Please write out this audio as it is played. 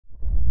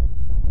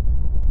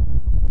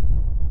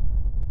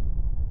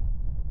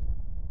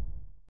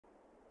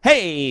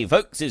Hey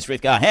folks, it's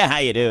Frithgar here, how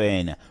you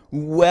doing?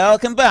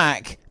 Welcome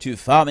back to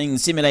Farming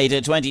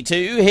Simulator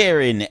 22 here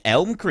in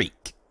Elm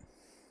Creek.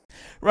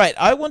 Right,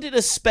 I wanted a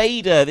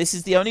Spader. This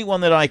is the only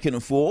one that I can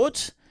afford.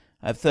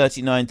 I have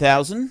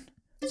 39,000.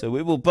 So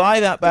we will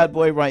buy that bad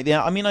boy right there.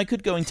 I mean, I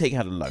could go and take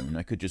out a loan.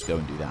 I could just go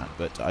and do that,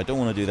 but I don't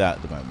want to do that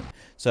at the moment.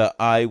 So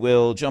I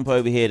will jump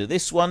over here to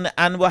this one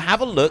and we'll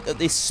have a look at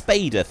this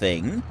Spader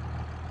thing.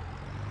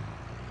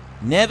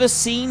 Never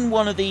seen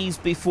one of these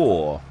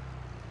before.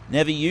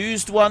 Never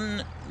used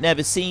one,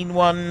 never seen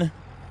one,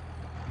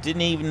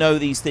 didn't even know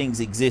these things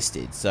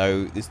existed.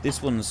 So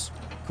this one's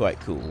quite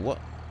cool. What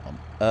on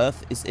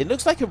earth is it?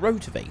 Looks like a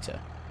rotavator.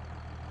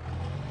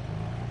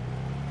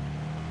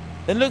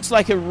 It looks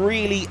like a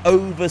really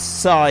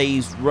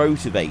oversized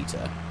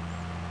rotavator.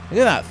 Look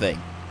at that thing.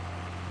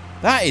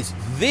 That is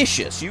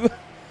vicious. You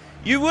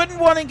wouldn't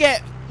want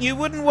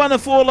to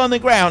fall on the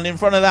ground in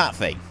front of that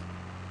thing.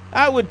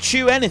 That would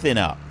chew anything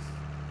up.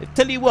 I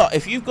tell you what,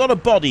 if you've got a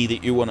body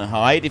that you want to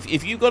hide,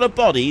 if you've got a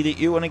body that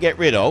you want to get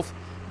rid of,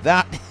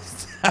 that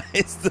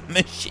is the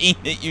machine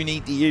that you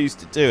need to use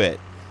to do it.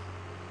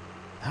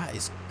 That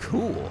is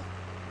cool.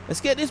 Let's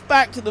get this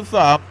back to the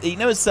farm. You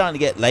know it's starting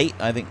to get late.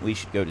 I think we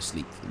should go to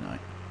sleep for the night.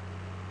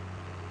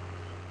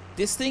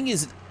 This thing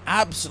is an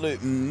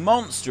absolute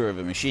monster of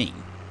a machine.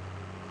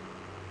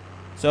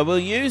 So we'll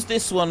use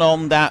this one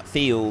on that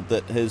field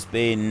that has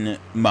been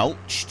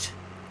mulched.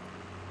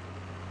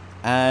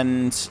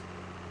 And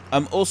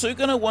I'm also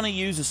going to want to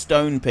use a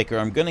stone picker.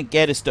 I'm going to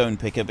get a stone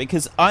picker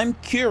because I'm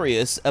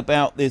curious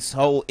about this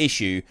whole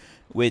issue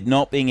with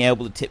not being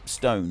able to tip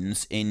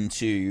stones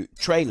into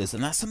trailers.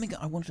 And that's something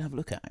that I wanted to have a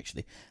look at,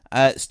 actually.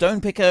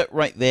 Stone picker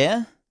right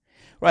there.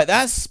 Right,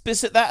 that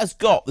has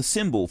got the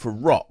symbol for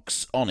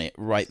rocks on it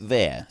right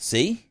there.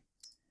 See?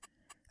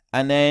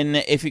 And then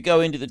if you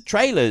go into the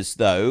trailers,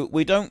 though,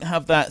 we don't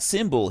have that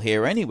symbol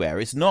here anywhere.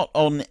 It's not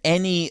on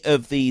any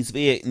of these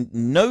vehicles.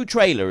 No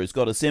trailer has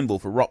got a symbol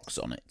for rocks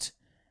on it.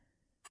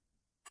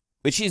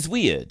 Which is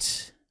weird.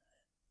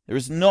 There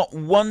is not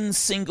one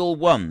single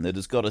one that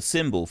has got a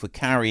symbol for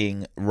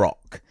carrying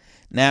rock.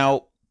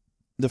 Now,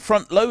 the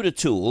front loader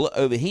tool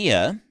over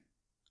here,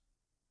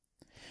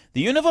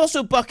 the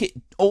universal bucket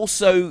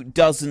also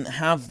doesn't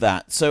have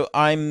that. So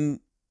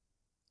I'm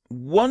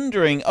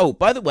wondering, oh,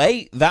 by the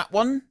way, that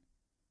one,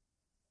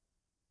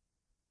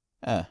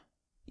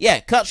 yeah,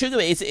 cut sugar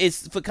beet.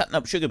 It's for cutting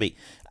up sugar beet.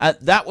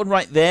 That one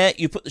right there,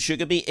 you put the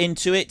sugar beet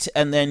into it,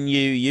 and then you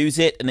use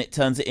it, and it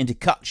turns it into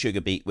cut sugar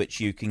beet, which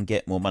you can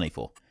get more money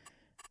for.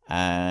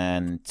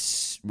 And,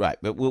 right,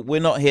 but we're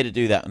not here to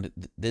do that.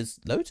 There's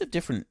loads of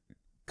different,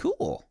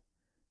 cool,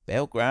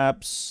 bale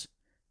grabs.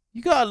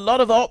 You got a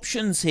lot of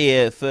options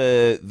here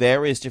for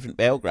various different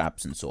bale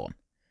grabs and so on.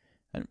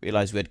 I didn't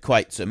realize we had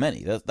quite so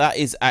many. That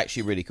is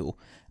actually really cool.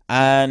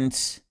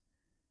 And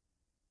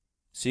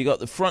so you got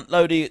the front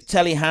loader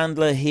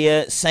telehandler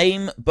here,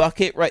 same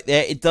bucket right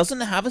there. It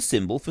doesn't have a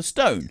symbol for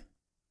stone.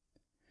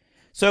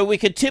 So we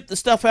could tip the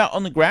stuff out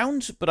on the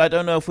ground, but I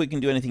don't know if we can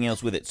do anything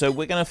else with it. So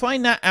we're going to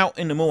find that out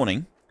in the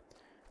morning.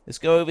 Let's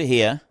go over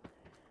here.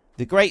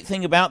 The great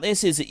thing about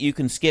this is that you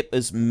can skip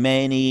as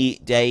many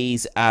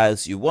days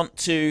as you want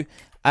to.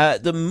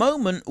 At the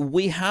moment,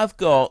 we have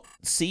got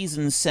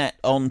seasons set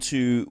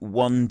onto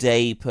 1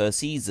 day per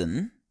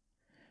season.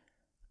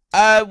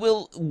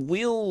 We'll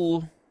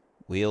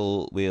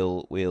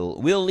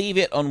leave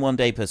it on 1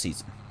 day per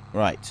season.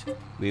 Right.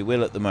 We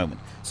will at the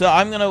moment. So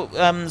I'm going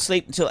to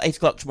sleep until 8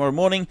 o'clock tomorrow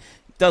morning.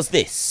 It does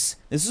this.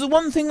 This is the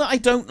one thing that I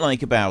don't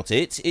like about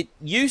it. It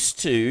used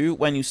to,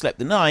 when you slept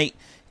the night,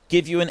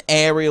 give you an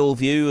aerial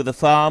view of the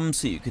farm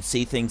so you could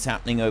see things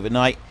happening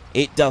overnight.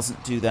 It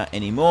doesn't do that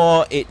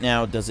anymore. It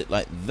now does it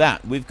like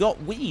that. We've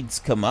got weeds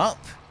come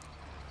up,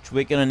 which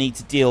we're going to need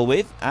to deal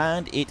with.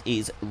 And it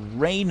is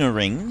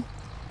rainering.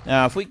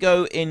 Now, if we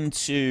go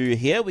into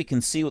here, we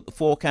can see what the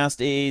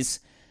forecast is.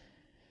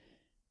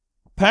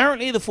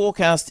 Apparently, the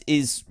forecast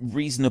is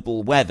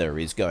reasonable weather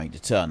is going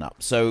to turn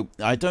up. So,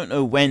 I don't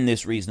know when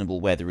this reasonable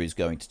weather is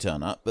going to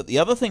turn up. But the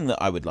other thing that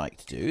I would like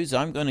to do is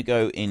I'm going to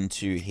go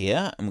into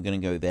here. And we're going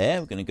to go there.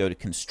 We're going to go to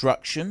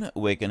construction.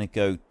 We're going to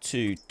go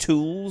to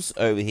tools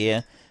over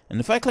here. And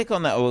if I click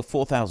on that, oh,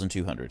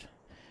 4,200.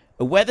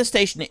 A weather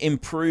station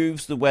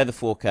improves the weather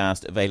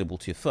forecast available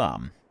to your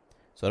farm.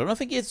 So I don't know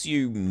if it gives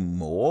you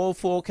more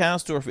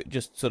forecast or if it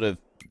just sort of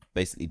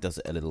basically does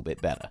it a little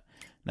bit better.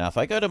 Now, if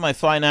I go to my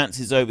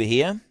finances over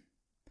here,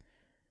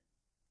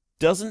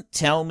 doesn't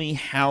tell me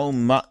how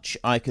much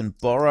I can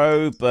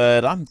borrow,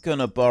 but I'm going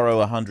to borrow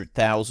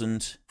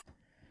 100,000,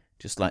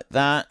 just like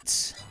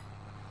that.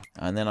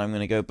 And then I'm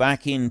going to go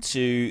back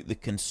into the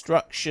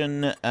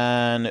construction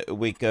and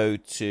we go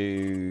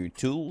to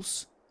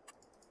tools.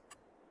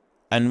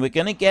 And we're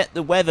going to get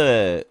the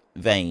weather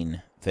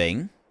vane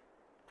thing.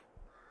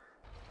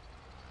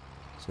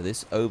 So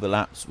this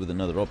overlaps with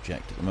another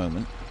object at the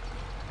moment.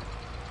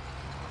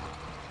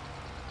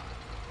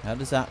 How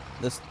does that...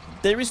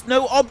 There is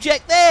no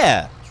object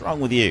there! What's wrong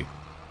with you?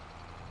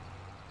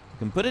 I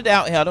can put it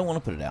out here. I don't want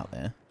to put it out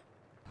there.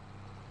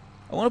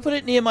 I want to put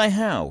it near my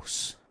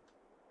house.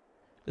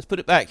 Let's put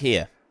it back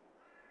here.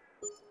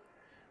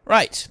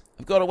 Right,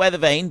 I've got a weather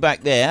vane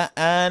back there,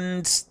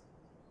 and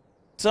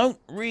don't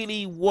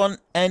really want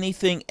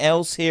anything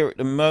else here at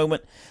the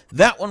moment.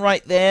 That one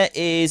right there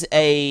is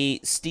a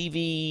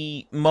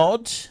Stevie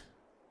mod,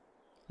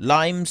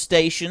 Lime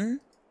Station,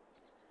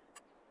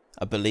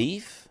 I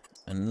believe,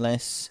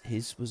 unless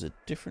his was a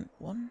different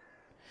one.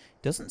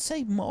 Doesn't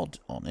say mod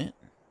on it.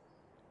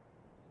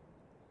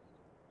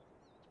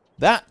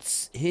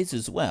 That's his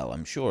as well,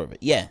 I'm sure of it.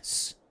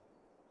 Yes.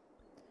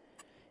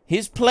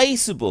 His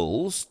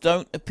placeables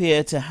don't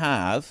appear to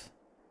have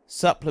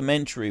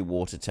supplementary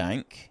water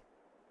tank.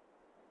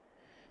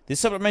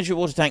 This supplementary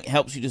water tank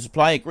helps you to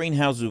supply your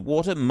greenhouses with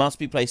water, must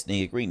be placed near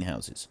your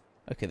greenhouses.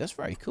 Okay, that's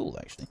very cool,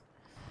 actually.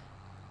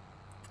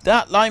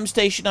 That Lime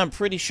Station, I'm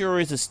pretty sure,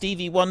 is a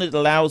Stevie one. It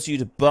allows you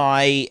to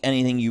buy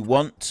anything you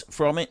want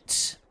from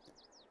it.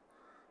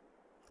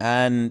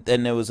 And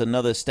then there was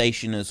another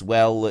station as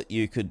well that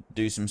you could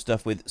do some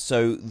stuff with.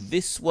 So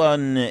this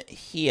one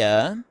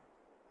here,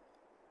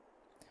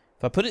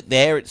 if I put it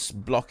there, it's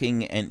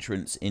blocking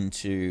entrance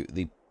into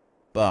the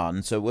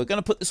barn. So we're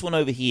going to put this one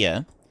over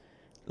here.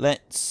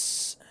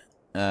 Let's,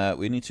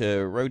 we need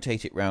to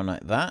rotate it around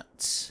like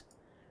that.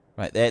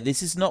 Right there.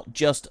 This is not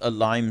just a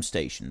Lime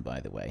Station, by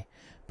the way.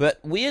 But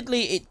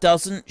weirdly, it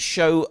doesn't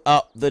show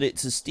up that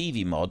it's a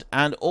Stevie mod.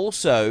 And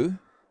also,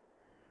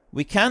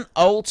 we can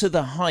alter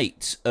the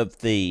height of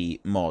the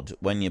mod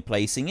when you're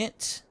placing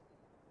it,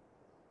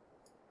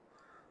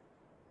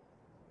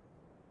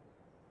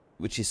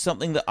 which is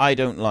something that I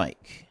don't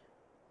like.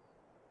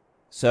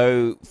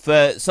 So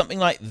for something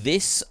like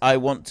this, I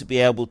want to be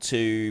able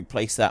to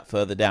place that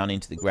further down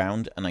into the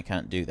ground, and I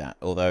can't do that,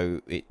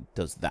 although it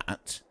does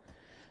that.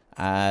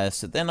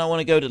 So then I want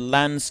to go to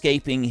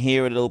landscaping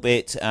here a little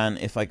bit, and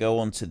if I go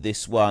on to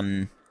this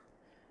one,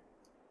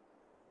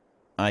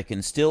 I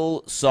can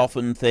still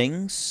soften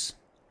things.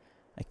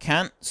 I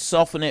can't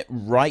soften it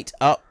right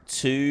up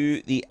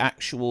to the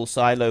actual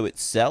silo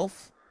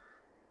itself.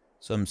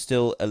 So I'm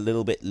still a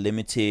little bit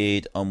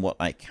limited on what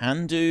I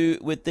can do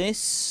with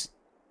this.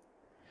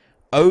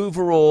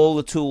 Overall,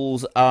 the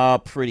tools are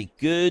pretty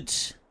good,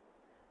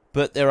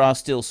 but there are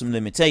still some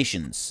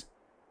limitations.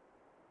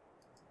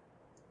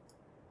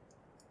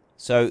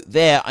 So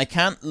there, I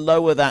can't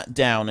lower that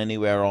down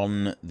anywhere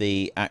on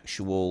the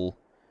actual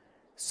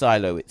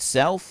silo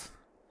itself,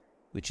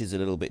 which is a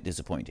little bit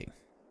disappointing.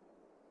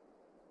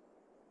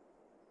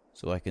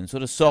 So I can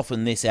sort of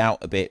soften this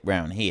out a bit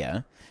round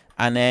here.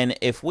 And then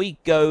if we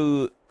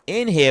go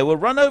in here, we'll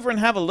run over and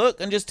have a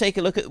look and just take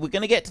a look at... We're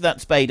going to get to that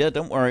Spader.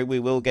 Don't worry, we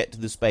will get to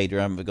the Spader.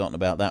 I haven't forgotten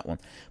about that one.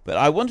 But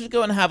I wanted to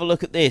go and have a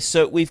look at this.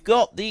 So we've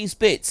got these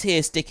bits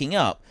here sticking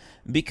up.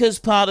 Because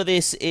part of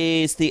this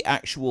is the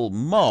actual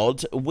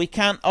mod, we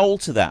can't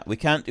alter that. We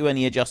can't do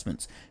any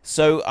adjustments.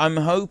 So I'm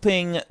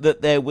hoping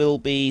that there will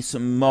be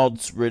some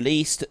mods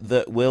released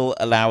that will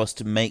allow us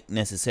to make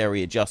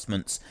necessary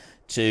adjustments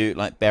to,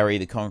 like, bury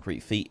the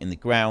concrete feet in the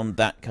ground,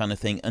 that kind of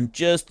thing, and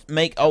just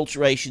make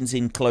alterations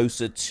in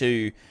closer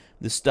to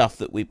the stuff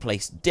that we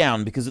placed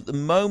down, because at the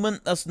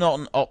moment that's not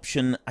an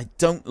option. I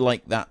don't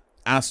like that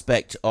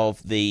aspect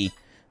of the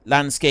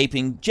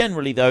landscaping.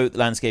 Generally, though, the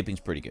landscaping's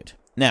pretty good.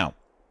 Now,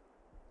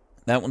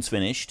 that one's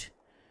finished.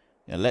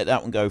 I'm gonna let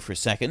that one go for a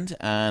second,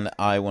 and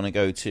I want to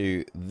go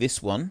to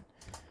this one.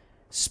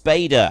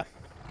 Spader.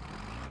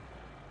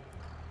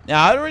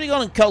 Now, I've already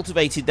gone and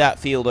cultivated that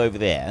field over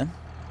there.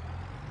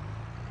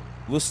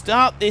 We'll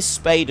start this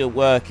Spader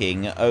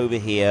working over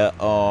here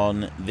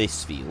on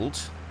this field.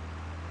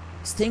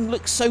 This thing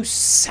looks so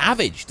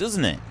savage,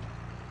 doesn't it?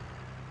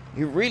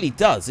 It really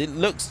does. It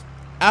looks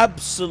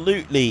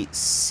absolutely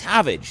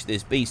savage,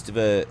 this beast of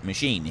a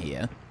machine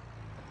here.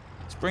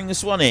 Let's bring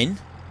this one in.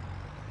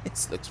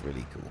 This looks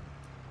really cool.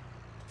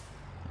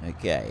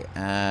 Okay,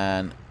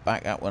 and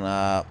back that one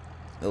up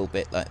a little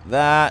bit like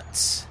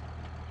that.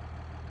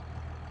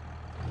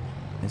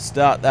 Let's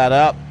start that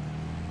up.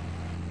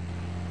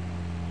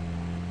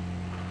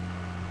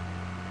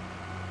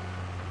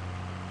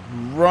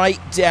 Right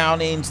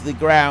down into the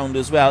ground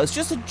as well. It's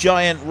just a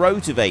giant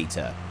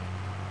rotavator.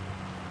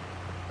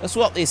 That's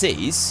what this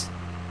is.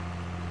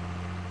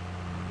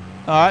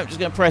 Alright, I'm just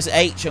going to press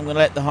H. I'm going to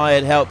let the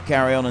hired help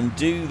carry on and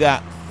do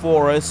that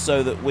for us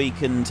so that we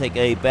can take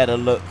a better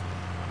look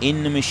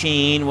in the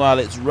machine while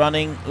it's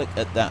running. Look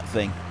at that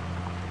thing.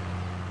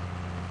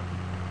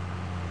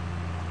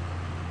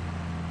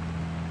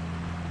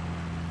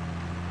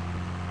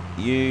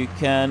 You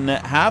can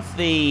have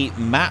the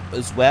map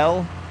as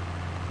well,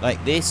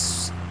 like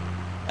this,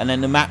 and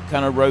then the map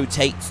kind of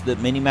rotates, the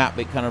mini-map,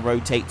 it kind of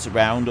rotates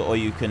around, or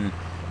you can...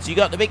 So you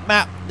got the big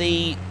map,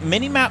 the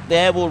mini-map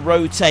there will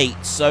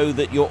rotate so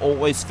that you're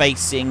always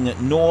facing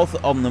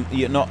north on the...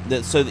 You're not,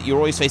 so that you're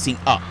always facing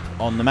up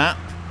on the map,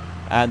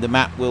 and the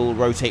map will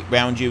rotate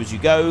around you as you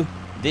go.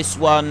 This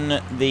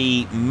one,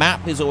 the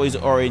map is always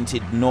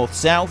oriented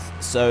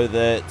north-south, so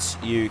that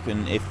you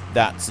can, if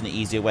that's an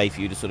easier way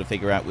for you to sort of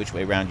figure out which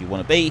way around you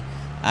want to be.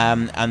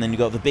 And then you've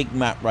got the big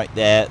map right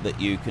there that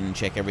you can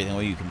check everything,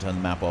 or you can turn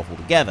the map off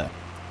altogether.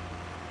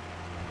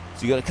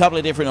 So you've got a couple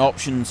of different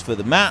options for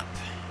the map.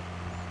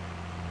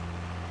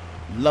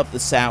 Love the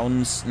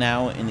sounds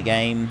now in the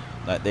game.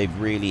 Like, they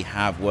really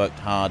have worked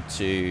hard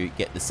to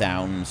get the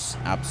sounds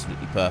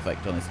absolutely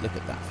perfect on this. Look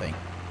at that thing.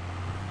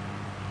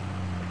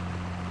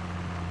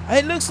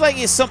 It looks like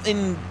it's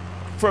something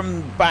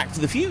from Back to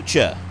the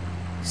Future.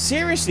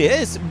 Seriously, it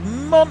is a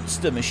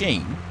monster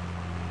machine.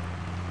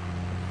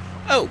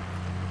 Oh,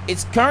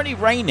 it's currently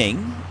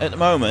raining at the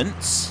moment.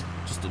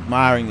 Just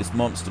admiring this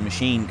monster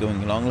machine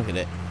going along. Look at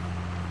it.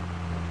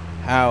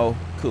 How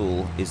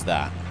cool is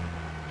that?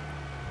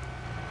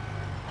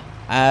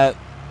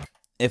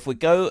 If we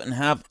go and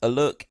have a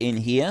look in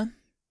here,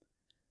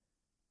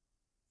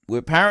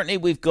 apparently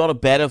we've got a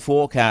better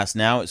forecast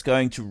now. It's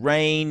going to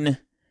rain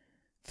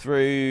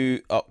through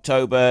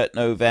October,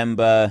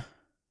 November.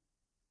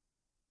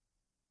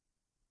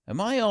 Am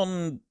I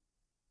on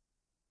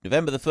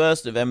November the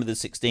 1st, November the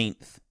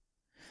 16th?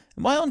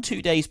 Am I on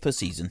 2 days per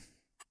season?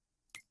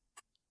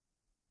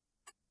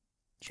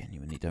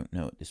 Genuinely don't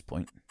know at this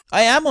point.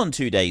 I am on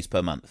 2 days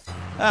per month.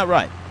 Ah,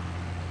 right.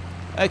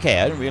 Okay,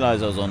 I didn't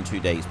realise I was on 2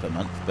 days per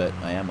month, but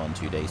I am on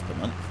 2 days per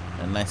month.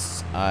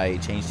 Unless I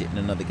changed it in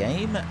another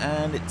game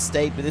and it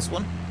stayed with this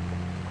one.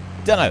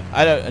 Don't know.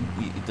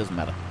 It doesn't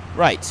matter.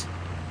 Right.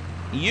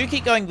 You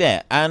keep going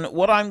there. And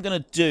what I'm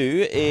going to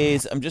do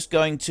is I'm just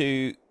going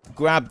to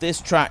grab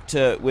this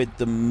tractor with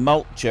the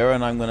mulcher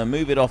and I'm going to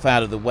move it off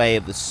out of the way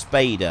of the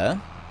spader.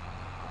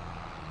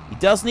 He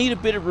does need a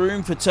bit of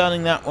room for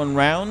turning that one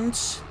round.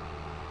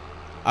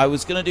 I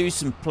was going to do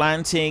some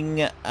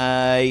planting.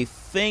 I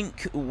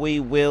think we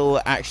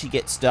will actually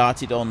get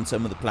started on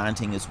some of the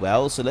planting as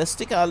well. So let's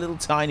stick our little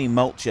tiny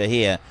mulcher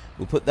here.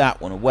 We'll put that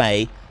one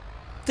away.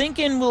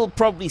 Thinking we'll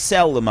probably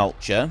sell the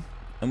mulcher.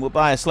 And we'll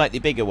buy a slightly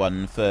bigger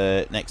one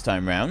for next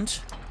time round.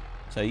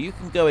 So you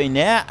can go in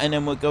there. And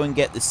then we'll go and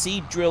get the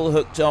seed drill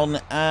hooked on.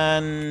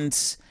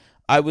 And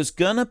I was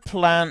going to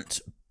plant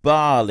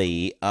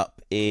barley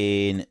up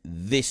in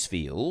this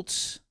field.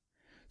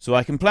 So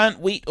I can plant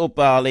wheat or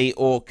barley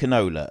or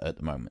canola at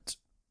the moment.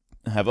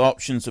 I have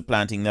options for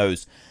planting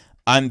those.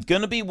 I'm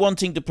going to be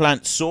wanting to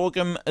plant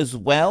sorghum as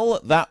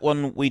well. That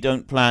one we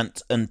don't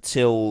plant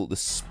until the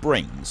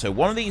spring. So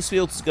one of these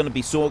fields is going to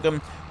be sorghum.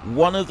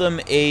 One of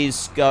them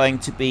is going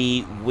to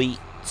be wheat.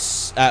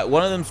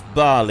 One of them's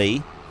barley.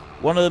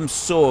 One of them's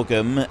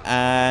sorghum.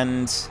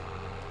 And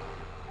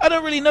I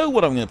don't really know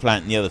what I'm going to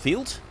plant in the other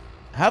field.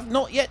 I have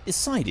not yet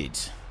decided.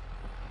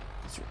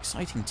 These are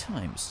exciting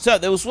times. So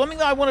there was one thing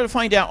that I wanted to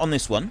find out on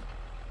this one.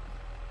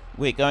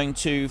 We're going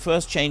to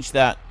first change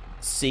that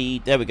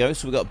seed. There we go.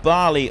 So we've got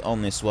barley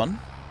on this one.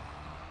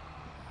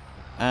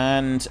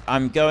 And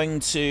I'm going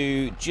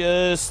to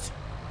just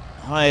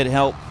hired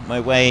help my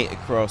way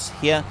across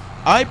here.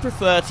 I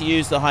prefer to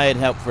use the hired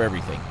help for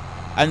everything.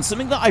 And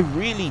something that I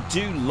really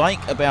do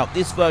like about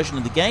this version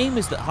of the game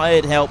is that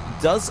hired help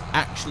does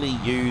actually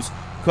use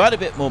quite a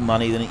bit more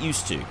money than it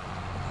used to.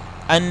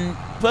 And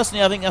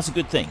personally, I think that's a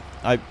good thing.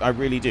 I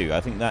really do. I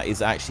think that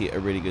is actually a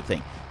really good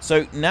thing.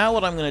 So now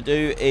what I'm going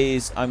to do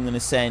is I'm going to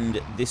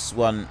send this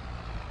one.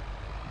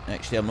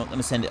 Actually, I'm not going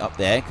to send it up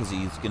there because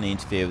he's going to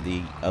interfere with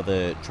the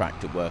other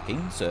tractor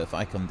working. So if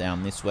I come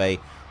down this way,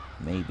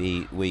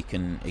 maybe we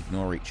can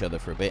ignore each other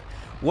for a bit.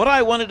 What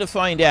I wanted to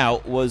find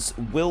out was,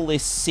 will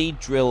this seed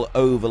drill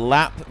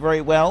overlap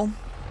very well?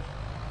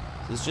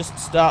 So let's just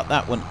start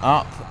that one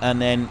up.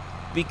 And then,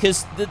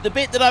 because the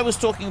bit that I was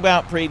talking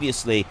about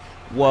previously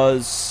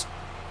was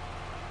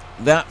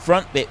that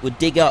front bit would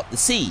dig up the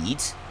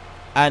seed,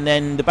 and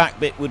then the back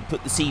bit would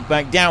put the seed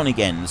back down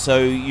again. So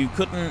you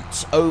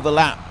couldn't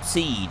overlap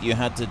seed. You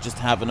had to just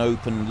have an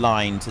open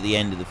line to the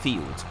end of the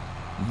field.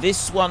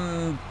 This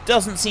one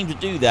doesn't seem to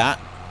do that.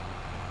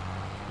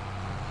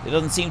 There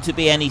doesn't seem to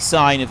be any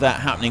sign of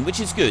that happening,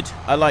 which is good.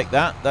 I like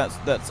that.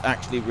 That's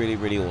actually really,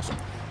 really awesome.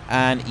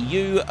 And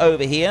you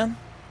over here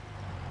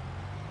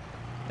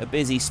are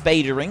busy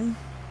spadering.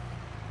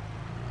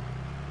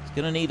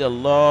 Going to need a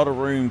lot of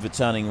room for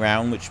turning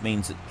around, which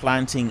means that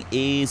planting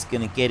is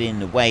going to get in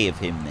the way of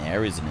him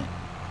there, isn't it?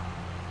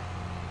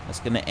 That's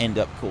going to end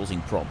up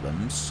causing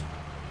problems.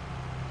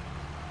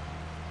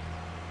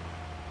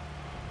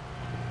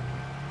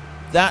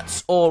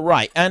 That's all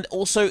right. And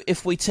also,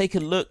 if we take a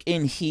look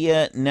in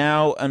here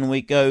now and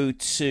we go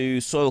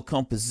to soil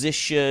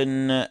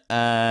composition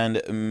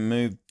and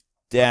move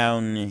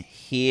down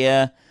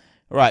here.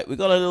 Right, we've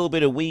got a little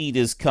bit of weed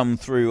has come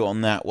through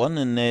on that one,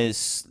 and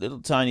there's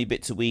little tiny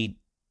bits of weed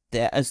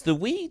there. As the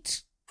weed,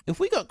 have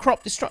we got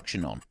crop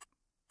destruction on?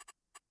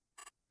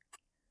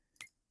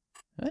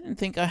 I didn't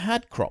think I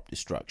had crop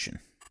destruction.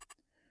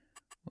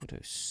 Auto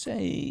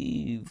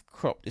save,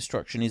 crop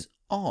destruction is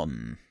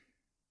on.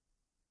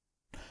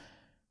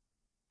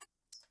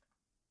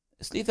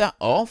 Let's leave that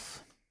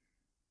off.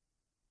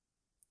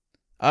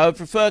 I would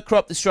prefer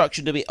crop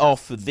destruction to be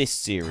off for this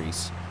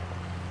series.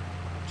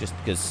 Just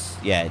because,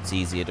 yeah, it's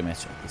easier to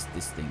mess with.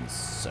 This thing is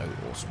so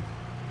awesome.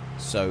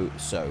 So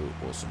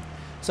awesome.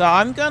 So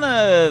I'm going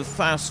to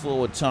fast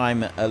forward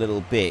time a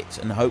little bit,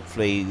 and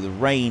hopefully the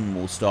rain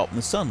will stop and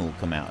the sun will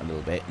come out a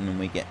little bit, and then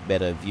we get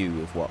better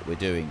view of what we're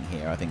doing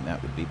here. I think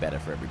that would be better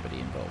for everybody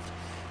involved.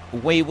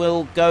 we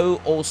will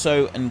go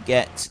also and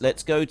get...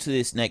 Let's go to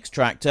this next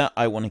tractor.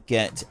 I want to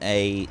get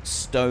a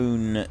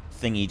stone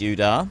thingy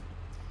doodah.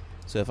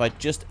 So if I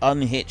just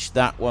unhitch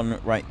that one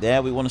right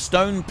there, we want a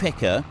stone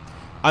picker.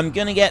 I'm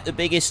going to get the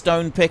biggest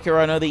stone picker.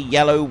 I know the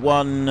yellow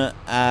one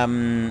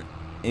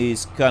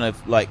is kind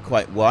of like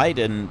quite wide,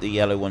 and the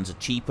yellow ones are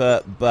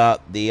cheaper,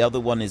 but the other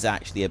one is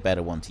actually a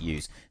better one to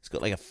use. It's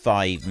got like a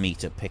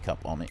 5-meter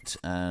pickup on it,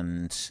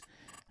 and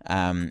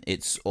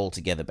it's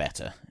altogether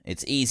better.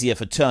 It's easier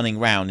for turning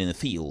round in the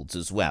fields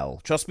as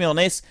well. Trust me on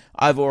this,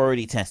 I've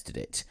already tested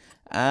it.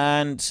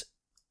 And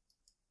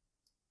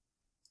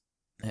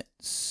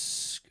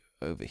let's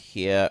go over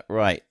here.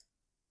 Right.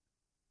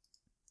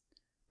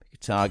 Pick a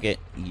target.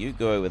 You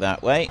go over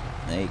that way.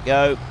 There you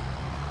go.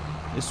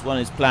 This one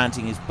is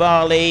planting his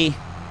barley.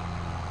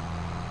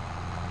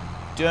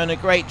 Doing a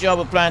great job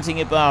of planting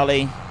your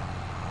barley.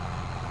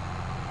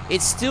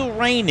 It's still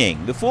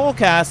raining. The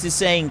forecast is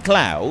saying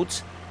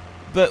clouds,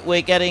 but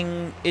we're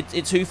getting...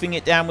 It's hoofing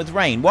it down with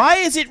rain. Why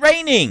is it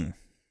raining?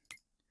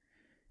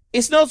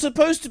 It's not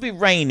supposed to be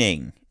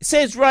raining. It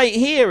says right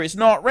here it's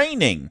not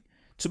raining.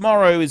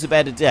 Tomorrow is a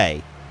better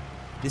day.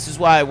 This is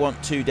why I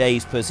want 2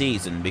 days per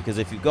season, because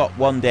if you've got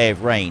 1 day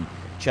of rain,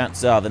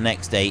 chances are the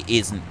next day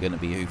isn't going to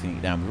be hoofing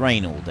it down with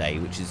rain all day,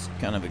 which is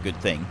kind of a good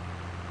thing.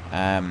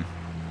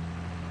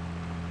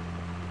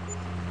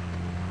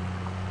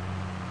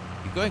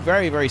 You're going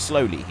very, very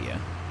slowly here.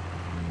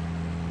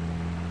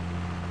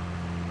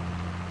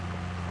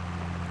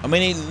 I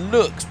mean, it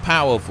looks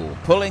powerful,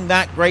 pulling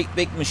that great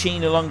big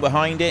machine along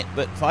behind it,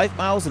 but 5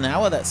 miles an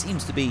hour, that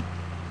seems to be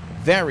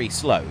very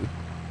slow.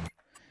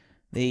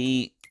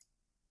 The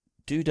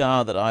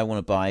doodah that I want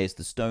to buy is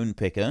the stone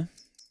picker,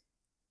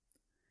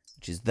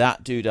 which is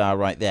that doodah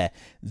right there.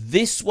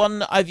 This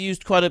one I've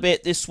used quite a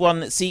bit. This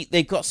one, see,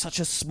 they've got such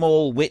a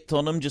small width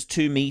on them, just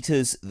 2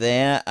 meters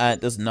there.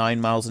 It does 9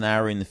 miles an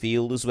hour in the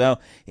field as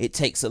well. It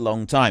takes a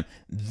long time.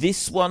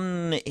 This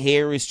one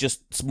here is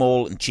just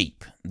small and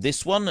cheap.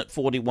 This one at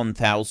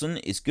 41,000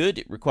 is good.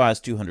 It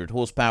requires 200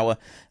 horsepower,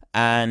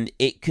 and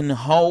it can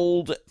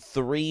hold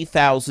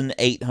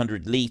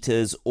 3,800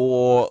 liters,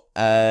 or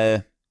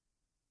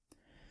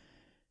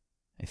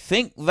I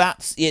think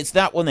it's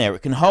that one there.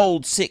 It can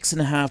hold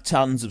 6.5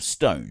 tons of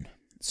stone.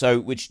 So,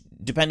 which,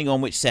 depending on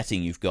which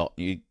setting you've got,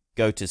 you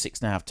go to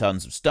 6.5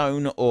 tons of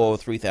stone or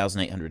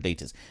 3,800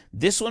 liters.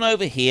 This one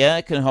over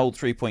here can hold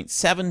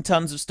 3.7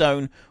 tons of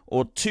stone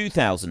or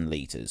 2,000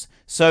 liters.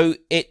 So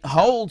it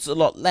holds a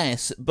lot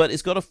less, but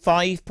it's got a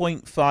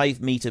 5.5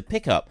 meter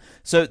pickup.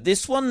 So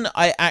this one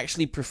I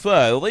actually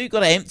prefer, although you've got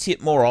to empty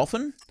it more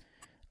often.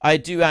 I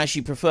do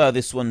actually prefer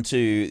this one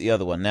to the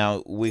other one.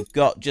 Now, we've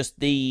got just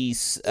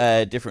these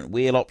different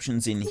wheel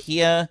options in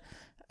here.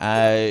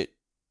 BKT,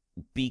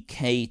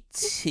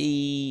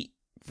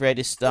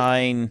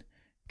 Vredestein,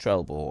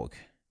 Trelleborg.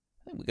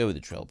 I think we'll go with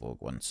the Trelleborg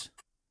ones.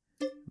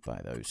 Buy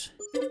those.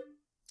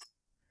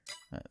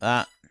 Like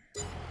that.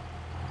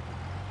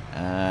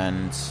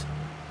 And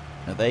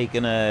are they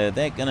gonna...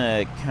 They're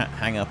gonna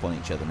hang up on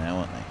each other now,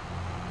 aren't they?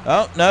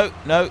 Oh, no,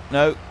 no,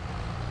 no.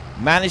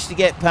 Managed to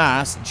get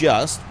past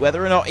just.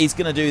 Whether or not he's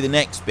going to do the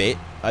next bit,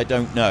 I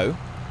don't know.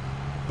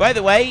 By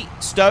the way,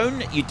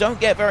 stone, you don't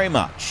get very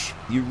much.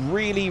 You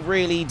really,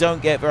 really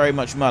don't get very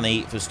much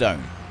money for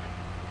stone.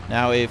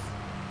 Now, if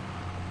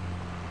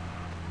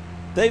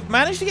they've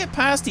managed to get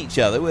past each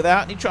other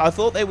without any trouble, I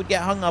thought they would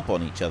get hung up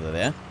on each other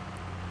there.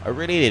 I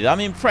really did. I'm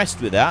impressed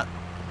with that.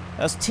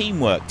 That's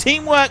teamwork.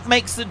 Teamwork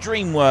makes the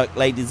dream work,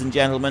 ladies and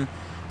gentlemen.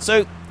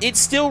 So, it's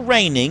still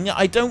raining.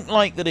 I don't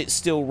like that it's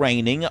still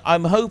raining.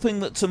 I'm hoping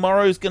that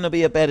tomorrow's going to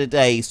be a better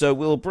day, so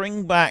we'll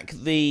bring back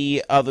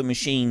the other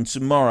machine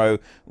tomorrow.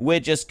 We're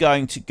just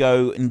going to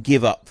go and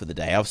give up for the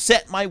day. I've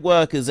set my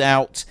workers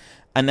out,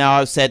 and now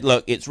I've said,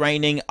 look, it's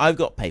raining. I've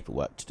got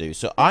paperwork to do,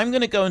 so I'm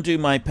going to go and do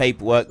my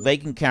paperwork. They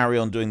can carry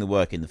on doing the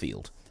work in the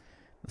field.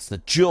 That's the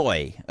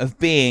joy of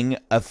being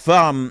a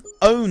farm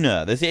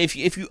owner. If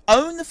you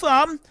own the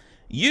farm,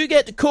 you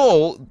get to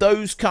call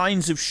those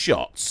kinds of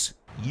shots.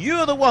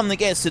 You're the one that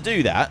gets to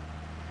do that.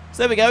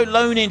 So there we go.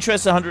 Loan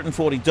interest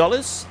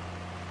 $140.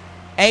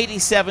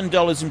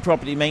 $87 in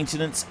property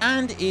maintenance.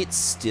 And it's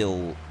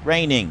still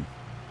raining.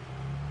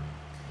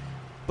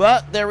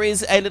 But there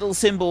is a little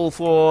symbol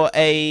for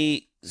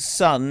a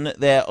sun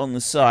there on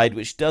the side,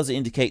 which does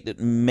indicate that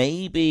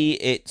maybe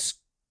it's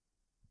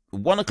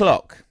 1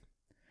 o'clock.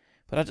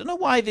 But I don't know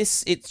why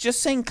this... It's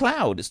just saying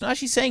cloud. It's not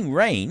actually saying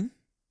rain.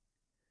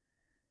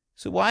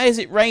 So why is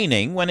it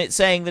raining when it's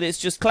saying that it's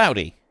just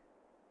cloudy?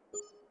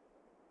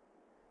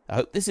 I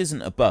hope this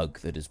isn't a bug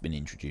that has been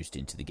introduced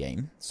into the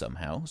game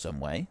somehow, some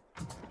way.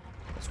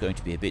 It's going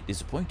to be a bit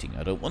disappointing.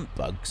 I don't want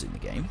bugs in the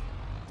game.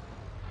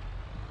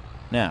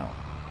 Now,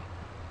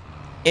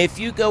 if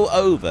you go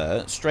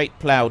over straight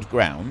ploughed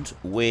ground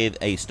with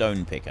a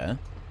stone picker,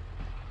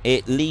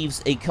 it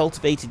leaves a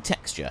cultivated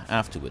texture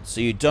afterwards. So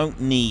you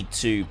don't need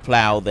to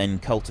plough, then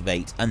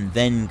cultivate, and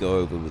then go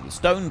over with a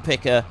stone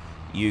picker.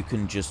 You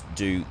can just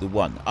do the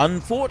one.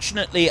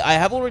 Unfortunately, I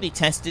have already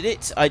tested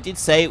it. I did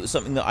say it was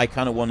something that I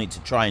kind of wanted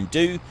to try and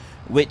do,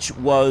 which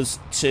was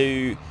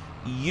to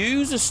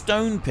use a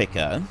stone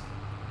picker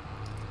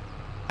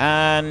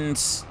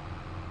and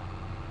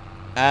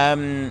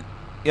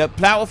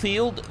plough a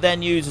field,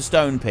 then use a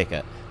stone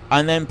picker,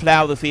 and then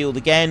plough the field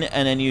again,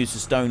 and then use a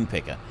stone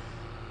picker.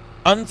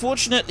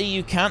 Unfortunately,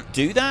 you can't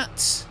do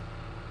that.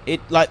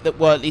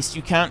 Well, at least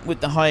you can't with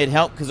the hired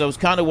help, because I was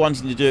kind of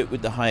wanting to do it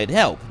with the hired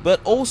help.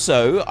 But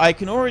also, I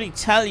can already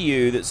tell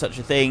you that such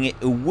a thing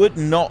would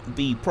not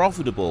be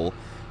profitable,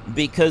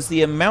 because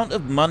the amount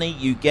of money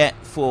you get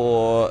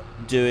for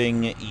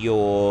doing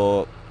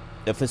for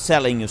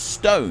selling your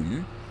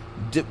stone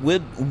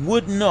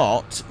would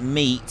not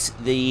meet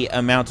the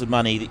amount of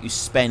money that you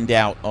spend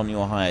out on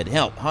your hired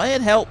help.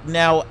 Hired help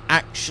now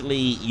actually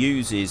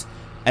uses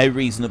a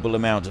reasonable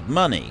amount of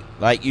money.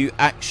 Like, you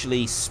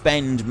actually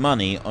spend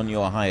money on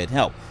your hired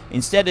help.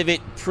 Instead of it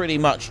pretty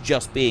much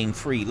just being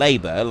free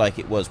labor like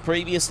it was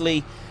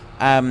previously,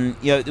 there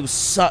was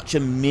such a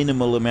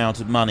minimal amount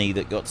of money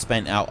that got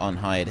spent out on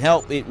hired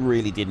help, it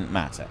really didn't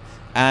matter.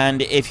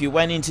 And if you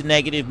went into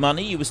negative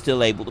money, you were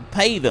still able to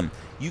pay them.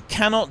 You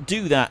cannot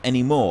do that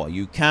anymore.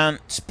 You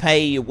can't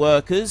pay your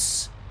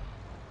workers.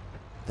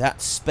 That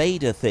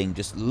Spader thing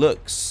just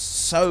looks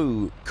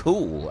so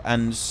cool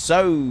and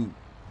so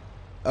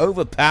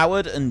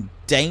overpowered and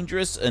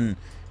dangerous and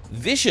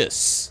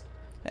vicious.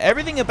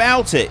 Everything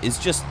about it is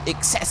just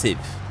excessive.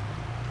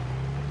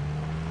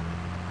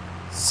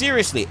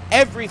 Seriously,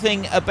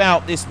 everything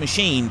about this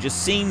machine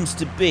just seems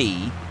to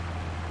be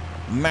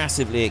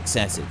massively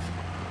excessive,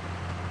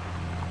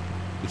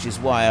 which is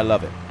why I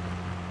love it.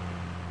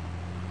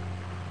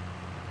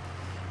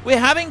 We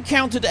have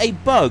encountered a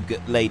bug,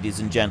 ladies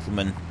and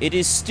gentlemen. It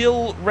is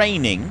still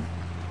raining.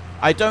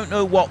 I don't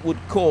know what would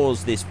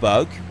cause this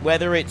bug,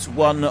 whether it's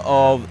one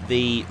of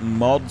the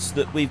mods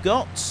that we've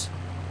got,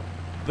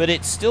 but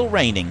it's still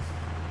raining.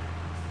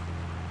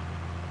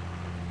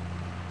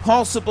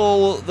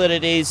 Possible that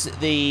it is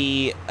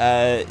the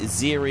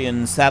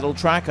Xerion saddle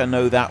track. I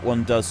know that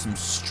one does some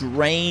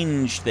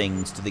strange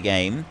things to the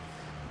game,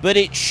 but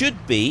it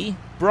should be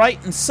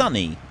bright and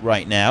sunny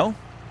right now.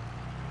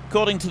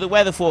 According to the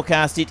weather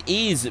forecast, it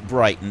is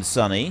bright and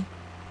sunny,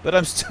 but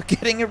I'm still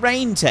getting a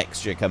rain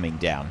texture coming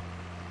down,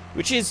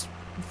 which is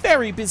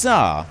very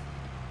bizarre.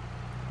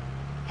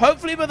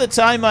 Hopefully by the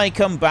time I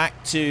come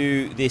back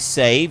to this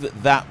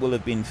save, that will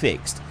have been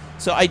fixed.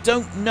 So I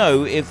don't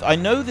know if... I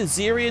know the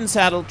Xerion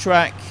saddle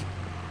track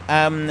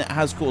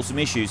has caused some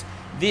issues.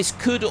 This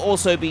could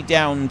also be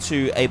down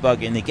to a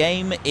bug in the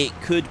game. It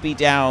could be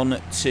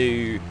down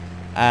to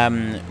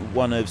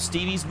one of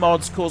Stevie's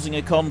mods causing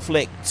a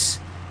conflict.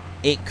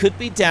 It could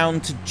be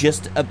down to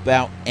just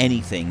about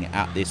anything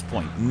at this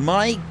point.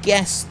 My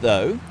guess,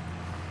 though,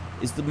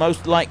 is the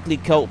most likely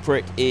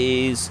culprit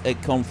is a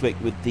conflict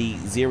with the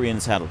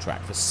Xerion saddle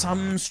track. For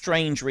some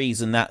strange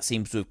reason, that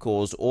seems to have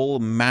caused all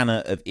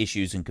manner of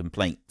issues and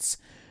complaints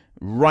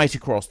right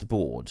across the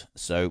board.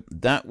 So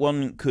that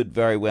one could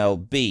very well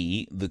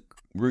be the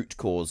root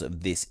cause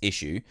of this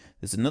issue.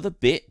 There's another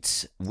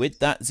bit with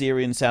that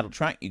Xerion saddle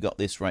track. You got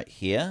this right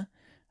here.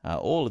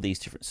 All of these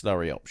different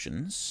slurry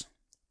options,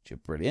 which are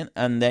brilliant.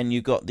 And then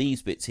you got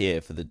these bits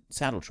here for the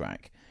saddle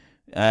track.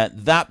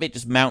 That bit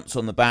just mounts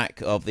on the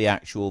back of the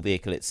actual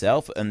vehicle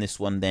itself, and this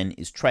one then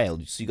is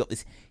trailed. So you've got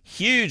this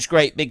huge,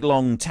 great, big,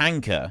 long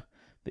tanker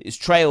that is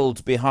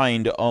trailed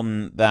behind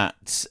on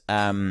that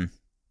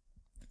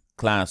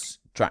CLAAS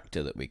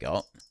tractor that we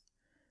got.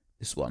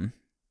 This one.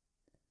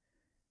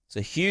 It's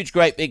a huge,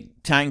 great,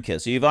 big tanker.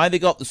 So you've either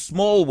got the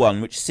small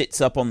one, which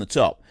sits up on the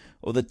top,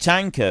 or the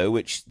tanker,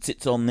 which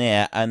sits on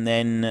there and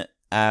then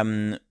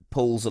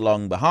pulls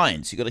along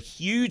behind. So you've got a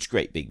huge,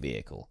 great, big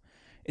vehicle.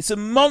 It's a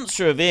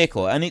monster of a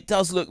vehicle, and it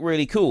does look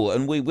really cool,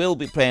 and we will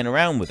be playing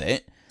around with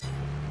it.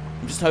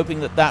 I'm just hoping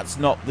that that's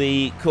not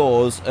the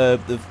cause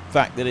of the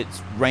fact that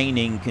it's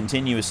raining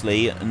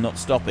continuously and not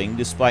stopping,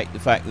 despite the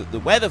fact that the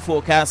weather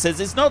forecast says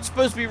it's not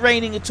supposed to be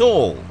raining at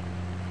all.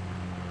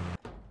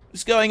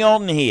 What's going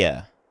on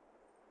here?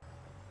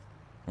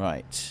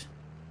 Right.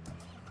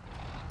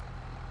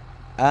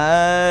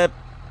 What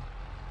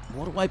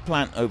do I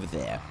plant over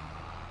there?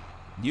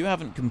 You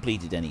haven't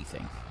completed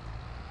anything.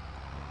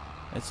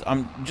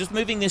 I'm just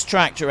moving this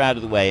tractor out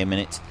of the way a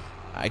minute.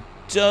 I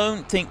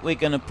don't think we're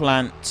going to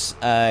plant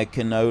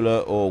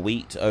canola or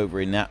wheat over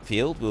in that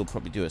field. We'll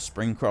probably do a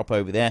spring crop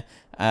over there.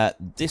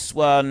 This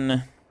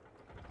one,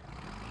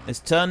 let's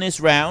turn this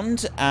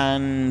round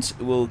and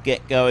we'll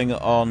get going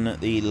on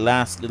the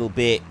last little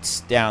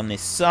bit down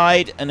this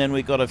side. And then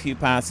we've got a few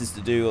passes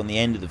to do on the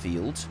end of the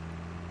field. So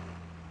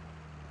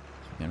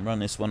we can run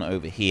this one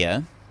over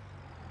here.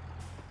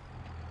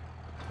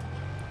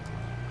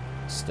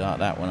 Start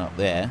that one up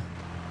there.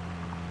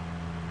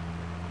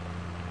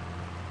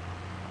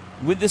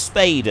 With the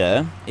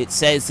Spader, it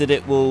says that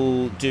it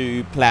will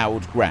do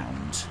ploughed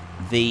ground.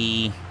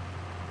 The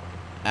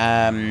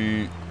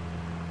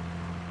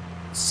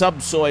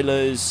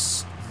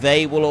subsoilers,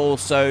 they will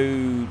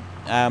also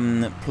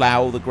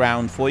plough the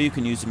ground for you. You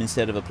can use them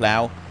instead of a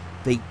plough.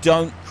 They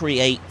don't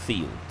create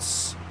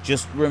fields.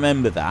 Just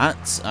remember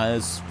that.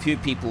 There's a few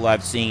people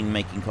I've seen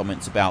making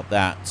comments about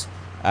that.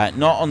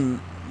 Not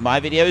on my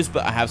videos,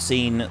 but I have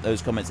seen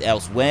those comments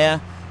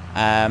elsewhere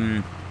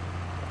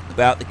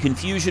about the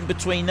confusion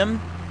between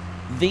them.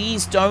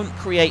 These don't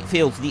create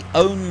fields. The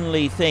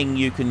only thing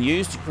you can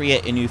use to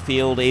create a new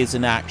field is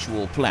an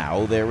actual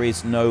plough. There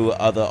is no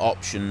other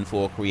option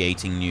for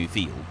creating new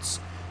fields.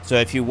 So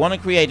if you want to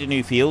create a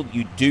new field,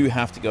 you do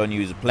have to go and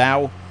use a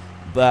plough.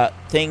 But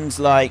things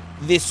like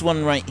this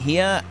one right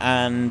here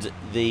and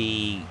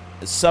the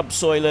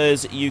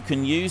subsoilers, you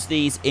can use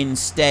these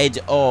instead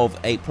of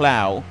a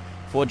plough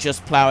for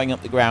just ploughing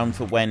up the ground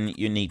for when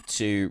you need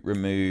to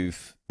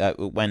remove,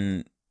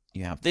 when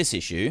you have this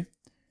issue.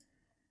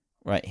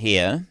 Right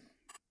here.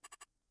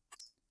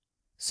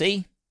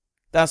 See?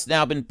 That's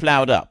now been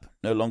ploughed up.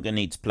 No longer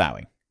needs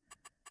ploughing.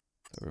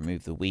 So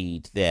remove the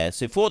weed there.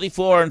 So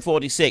 44 and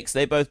 46,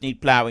 they both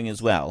need ploughing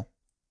as well.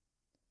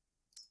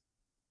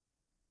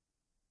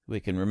 We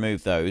can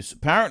remove those.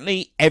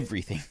 Apparently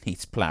everything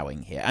needs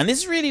ploughing here. And this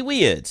is really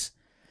weird.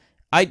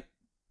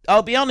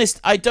 I'll be honest,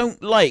 I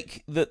don't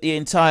like that the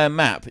entire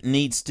map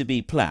needs to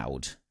be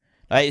ploughed.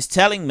 It's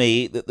telling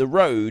me that the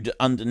road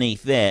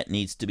underneath there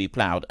needs to be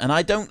ploughed, and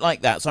I don't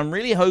like that. So I'm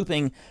really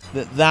hoping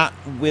that that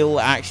will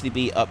actually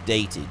be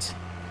updated.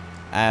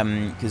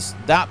 Because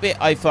that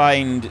bit I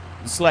find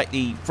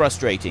slightly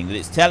frustrating, that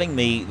it's telling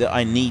me that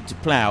I need to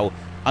plough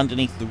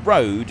underneath the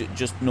road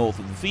just north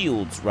of the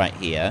fields right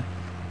here.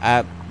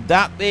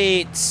 That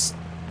bit,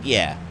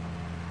 yeah,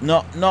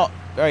 not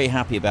very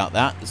happy about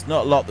that. There's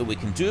not a lot that we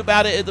can do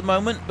about it at the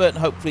moment, but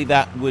hopefully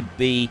that would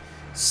be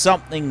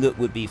something that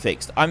would be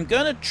fixed. I'm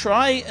going to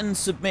try and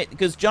submit,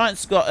 because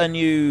Giant's got a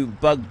new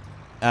bug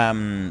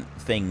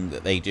thing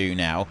that they do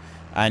now,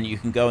 and you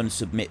can go and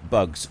submit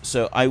bugs.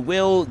 So I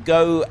will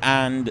go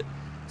and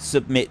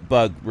submit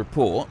bug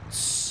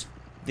reports.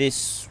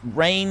 This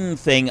rain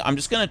thing, I'm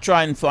just going to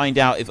try and find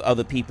out if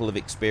other people have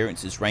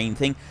experienced this rain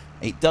thing.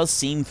 It does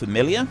seem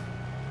familiar,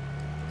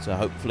 so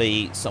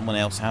hopefully someone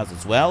else has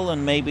as well,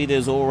 and maybe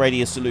there's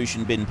already a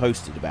solution been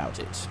posted about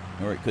it,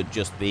 or it could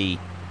just be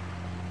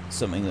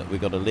something that we've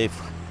got to live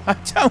with. I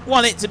don't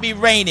want it to be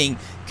raining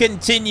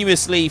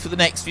continuously for the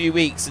next few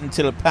weeks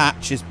until a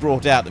patch is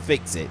brought out to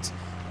fix it.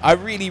 I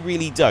really,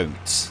 really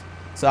don't.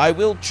 So I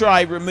will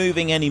try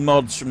removing any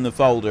mods from the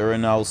folder,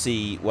 and I'll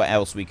see what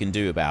else we can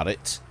do about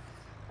it.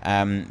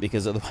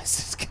 Because otherwise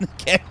it's going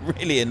to get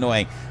really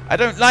annoying. I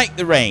don't like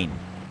the rain.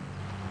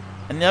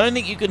 And I don't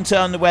think you can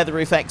turn the weather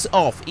effects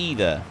off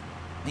either.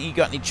 I think you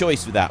got any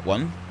choice with that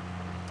one.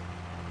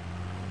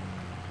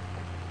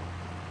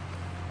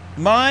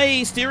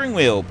 My steering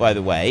wheel, by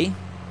the way,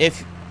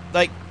 if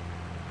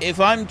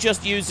I'm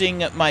just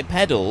using my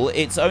pedal,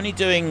 it's only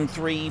doing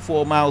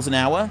 3-4 miles an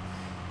hour.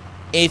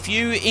 If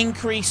you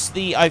increase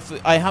the... I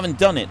haven't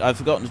done it, I've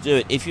forgotten to do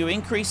it. If you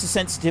increase the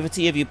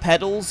sensitivity of your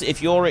pedals,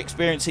 if you're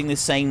experiencing the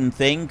same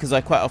thing, because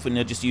I quite often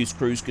just use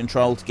cruise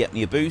control to get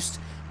me a boost,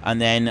 and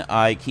then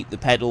I keep the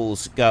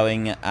pedals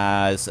going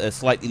as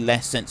slightly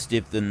less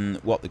sensitive than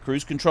what the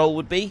cruise control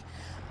would be.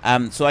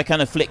 So I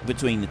kind of flick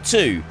between the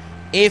two.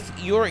 If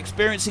you're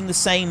experiencing the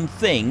same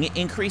thing,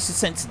 increase the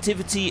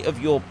sensitivity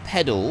of your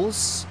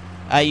pedals.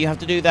 You have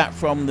to do that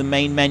from the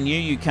main menu.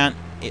 You can't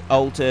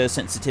alter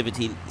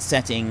sensitivity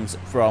settings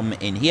from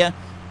in here.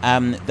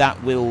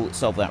 That will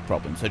solve that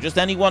problem. So just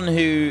anyone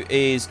who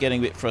is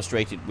getting a bit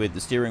frustrated with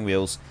the steering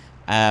wheels,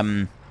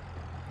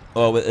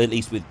 or at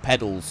least with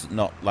pedals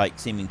not like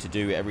seeming to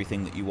do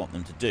everything that you want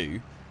them to do,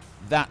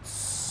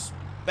 that's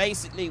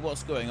basically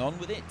what's going on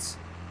with it.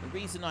 The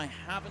reason I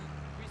don't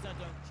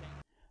change.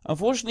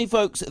 Unfortunately,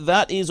 folks,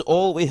 that is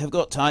all we have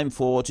got time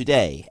for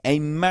today. A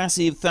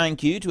massive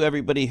thank you to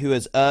everybody who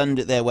has earned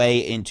their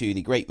way into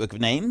the Great Book of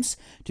Names.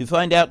 To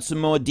find out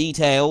some more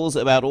details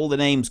about all the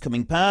names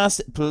coming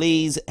past,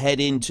 please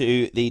head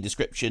into the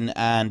description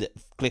and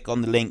click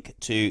on the link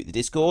to the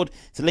Discord.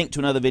 It's a link to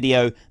another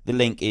video. The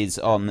link is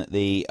on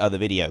the other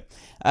video.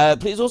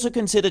 Please also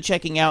consider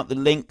checking out the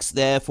links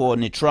there for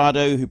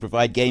Nitrado, who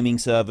provide gaming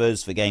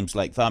servers for games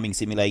like Farming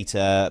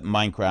Simulator,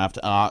 Minecraft,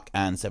 Ark,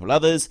 and several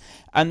others.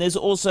 And there's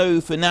also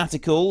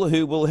Fanatical,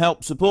 who will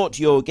help support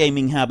your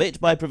gaming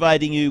habit by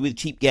providing you with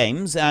cheap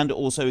games and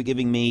also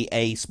giving me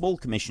a small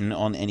commission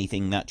on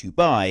anything that you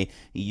buy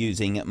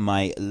using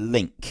my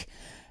link.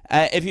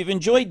 If you've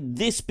enjoyed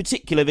this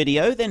particular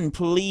video, then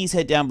please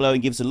head down below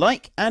and give us a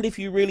like. And if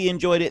you really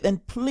enjoyed it,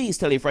 then please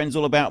tell your friends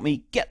all about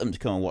me. Get them to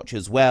come and watch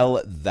as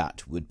well.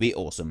 That would be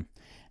awesome.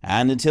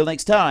 And until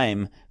next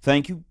time,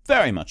 thank you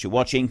very much for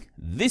watching.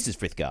 This is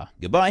Frithgar.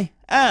 Goodbye,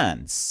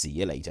 and see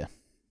you later.